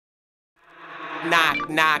knock,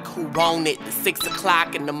 knock, who want it? It's 6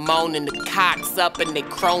 o'clock in the morning, the cock's up and they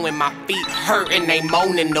crowing. My feet hurting, they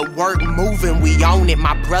moaning. The work moving, we own it.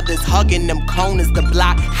 My brothers hugging them corners. The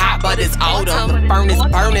block hot, but it's autumn. The furnace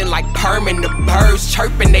burning like permin'. The birds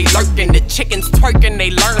chirping, they lurking. The chickens twerking,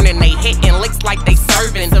 they learning. They hitting licks like they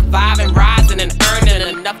serving. Surviving, rising and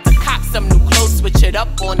earning enough to cop some new clothes. Switch it up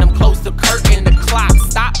on them, close the curtain. The clock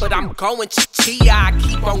stop, but I'm going chia. I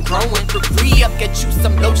keep on growing. For free up, get you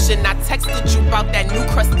some lotion. I texted you about that new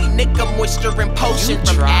crusty nigga moisture and potion.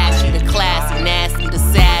 From ashy to classy, nasty to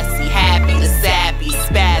sassy, happy to sappy,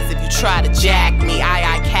 spaz if you try to jack me.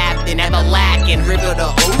 I captain, ever lacking, river the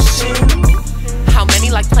ocean. How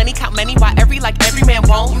many like plenty, count many, why every man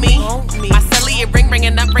want me. My cellular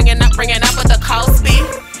ringing up with the Cosby.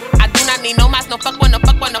 I do not need no mask, no fuck one, no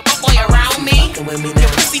fuck boy around me.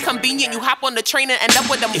 Your pussy convenient, you hop on the train and end up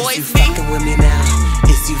with them boys. Is you fucking with me now?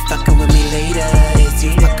 Is you fucking with me later? Is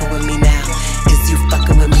you fucking with me now? Is you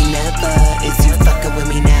fucking with me never? Is you fucking with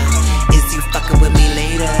me now? Is you fucking with me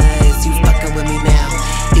later? Is you fucking with me now?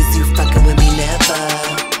 Is you fucking with me never?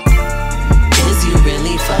 Is you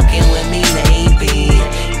really fucking with me maybe?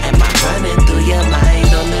 Am I running through your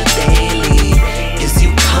mind on the daily? Is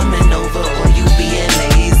you coming over or you being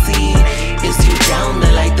lazy? Is you down to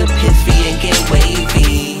like the piffy and get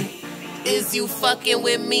wavy? Is you fucking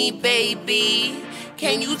with me, baby?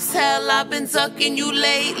 Can you tell I've been ducking you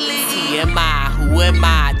lately? TMI, who am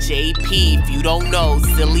I? JP, if you don't know,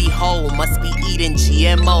 silly hoe must be eating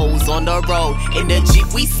GMOs on the road. In the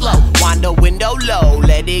Jeep we slow, wind the window low,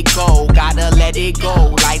 let it go, gotta let it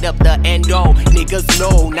go. Light up the endo, niggas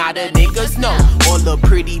know, not the niggas know. All the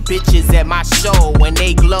pretty bitches at my show, when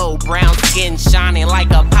they glow, brown skin shining like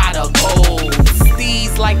a pot of gold.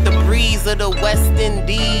 Steez like the breeze of the West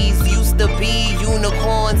Indies. Used to be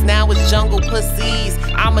unicorns, now it's jungle pussies.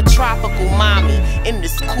 I'm a tropical mommy in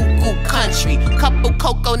this cuckoo country. Couple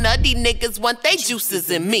cocoa nutty niggas want they juices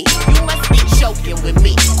in me. You must be joking with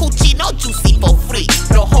me. Coochie no juicy for free.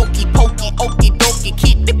 No hokey pokey, okie dokie.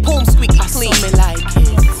 Keep the poom squeaky clean. Me like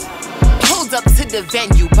it. Pulled up to the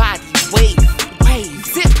venue, body wave.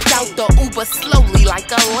 Zipped out the Uber slowly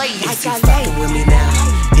like a lady. Is you fucking with me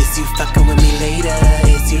now? Is you fucking with me later?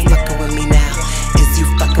 Is you fucking with me now?